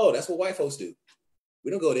 oh, that's what white folks do. We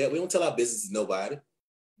don't go there. We don't tell our business to nobody.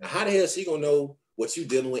 Now, how the hell is she gonna know what you're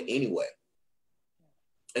dealing with anyway?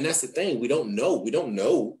 And that's the thing. We don't know. We don't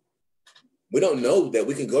know that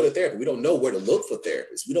we can go to therapy. We don't know where to look for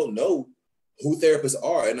therapists. We don't know who therapists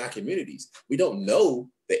are in our communities. We don't know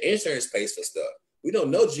the insurance pays for stuff. We don't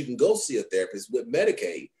know that you can go see a therapist with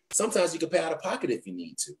Medicaid. Sometimes you can pay out of pocket if you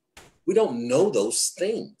need to. We don't know those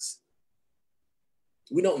things.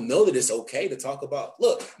 We don't know that it's okay to talk about,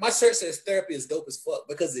 look, my shirt says therapy is dope as fuck,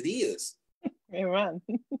 because it is. Amen.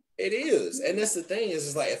 It is. And that's the thing, is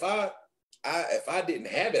it's like, if I didn't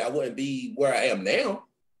have it, I wouldn't be where I am now.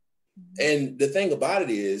 And the thing about it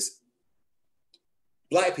is,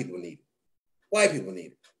 Black people need it. White people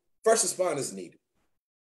need it. First responders need it.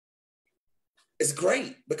 It's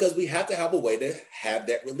great because we have to have a way to have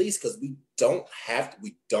that release because we don't have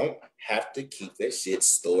to keep that shit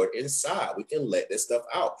stored inside. We can let that stuff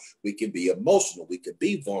out. We can be emotional. We can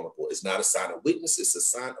be vulnerable. It's not a sign of weakness. It's a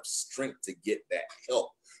sign of strength to get that help.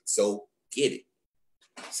 So get it.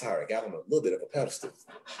 Sorry, I got on a little bit of a pedestal.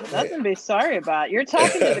 Nothing to be sorry about. You're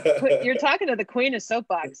talking to the queen of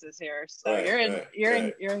soapboxes here. So you're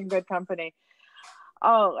in good company.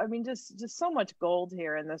 Oh, I mean, just so much gold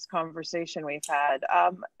here in this conversation we've had.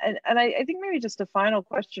 And I think maybe just a final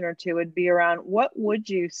question or two would be around what would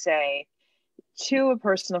you say to a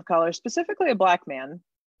person of color, specifically a Black man,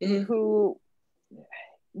 who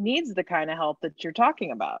needs the kind of help that you're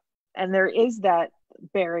talking about? And there is that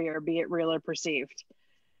barrier, be it real or perceived.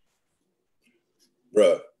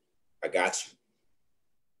 Bruh, I got you.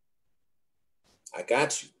 I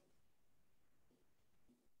got you.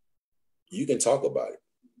 You can talk about it.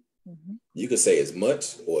 Mm-hmm. You can say as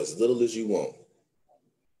much or as little as you want.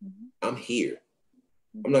 Mm-hmm. I'm here.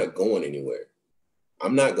 Mm-hmm. I'm not going anywhere.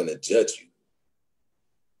 I'm not going to judge you.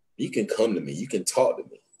 You can come to me. You can talk to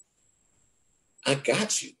me. I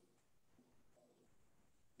got you.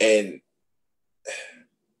 And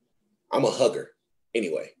I'm a hugger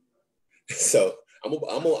anyway. So I'm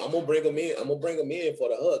gonna bring them in. I'm gonna bring them in for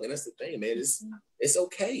the hug. And that's the thing, man. It's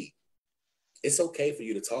okay. It's okay for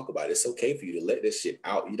you to talk about it. It's okay for you to let this shit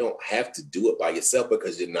out. You don't have to do it by yourself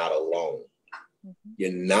because you're not alone. Mm-hmm.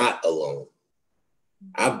 You're not alone.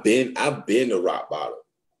 Mm-hmm. I've been to rock bottom,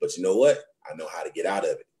 but you know what? I know how to get out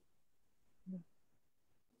of it. Mm-hmm.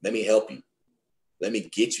 Let me help you. Let me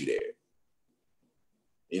get you there.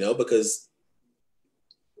 You know, because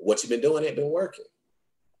what you've been doing ain't been working.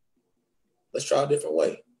 Let's try a different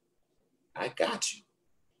way. I got you.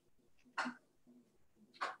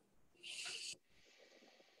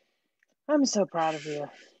 I'm so proud of you.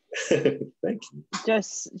 Thank you.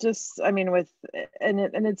 Just, I mean,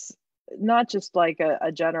 it's not just like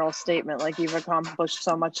a general statement, like you've accomplished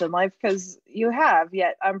so much in life, because you have,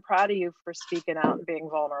 yet I'm proud of you for speaking out and being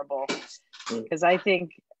vulnerable. Because I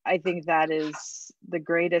think that is the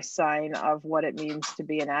greatest sign of what it means to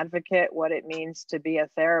be an advocate, what it means to be a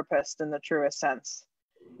therapist in the truest sense,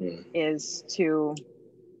 is to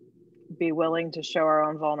be willing to show our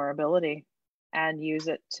own vulnerability and use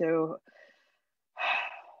it to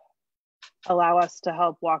allow us to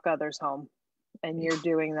help walk others home. And you're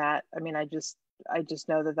doing that. I mean, I just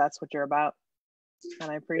know that that's what you're about.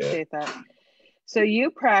 And I appreciate that. So you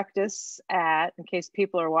practice at, in case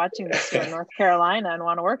people are watching this here in North Carolina and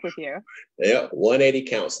want to work with you. Yeah, 180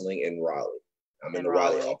 Counseling in Raleigh. I'm in the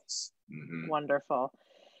Raleigh office. Mm-hmm. Wonderful.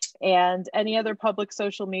 And any other public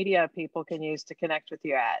social media people can use to connect with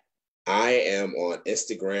you at? I am on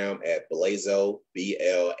Instagram at Blaizo,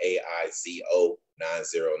 Blaizo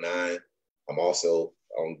 909. I'm also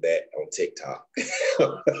on TikTok.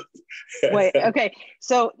 Wait, okay.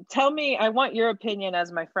 So tell me, I want your opinion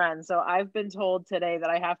as my friend. So I've been told today that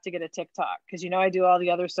I have to get a TikTok because, you know, I do all the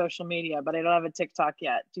other social media, but I don't have a TikTok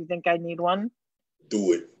yet. Do you think I need one?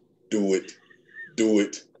 Do it.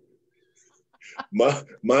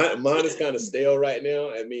 Mine is kind of stale right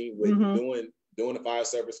now. I mean, with doing the fire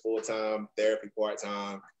service full-time, therapy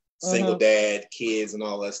part-time, single dad, kids and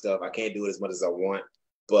all that stuff, I can't do it as much as I want.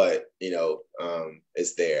 But, you know,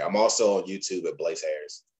 it's there. I'm also on YouTube at Blaise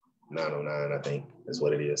 909, I think is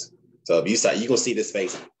what it is. So if you start, you're going to see this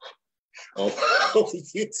face on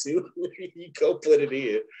YouTube. You go put it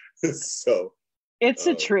in. So it's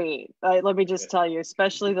a treat. Let me just tell you,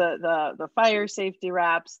 especially the fire safety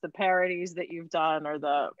raps, the parodies that you've done,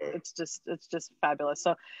 it's just fabulous.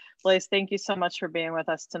 So Blaise, thank you so much for being with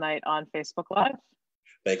us tonight on Facebook Live.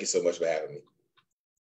 Thank you so much for having me.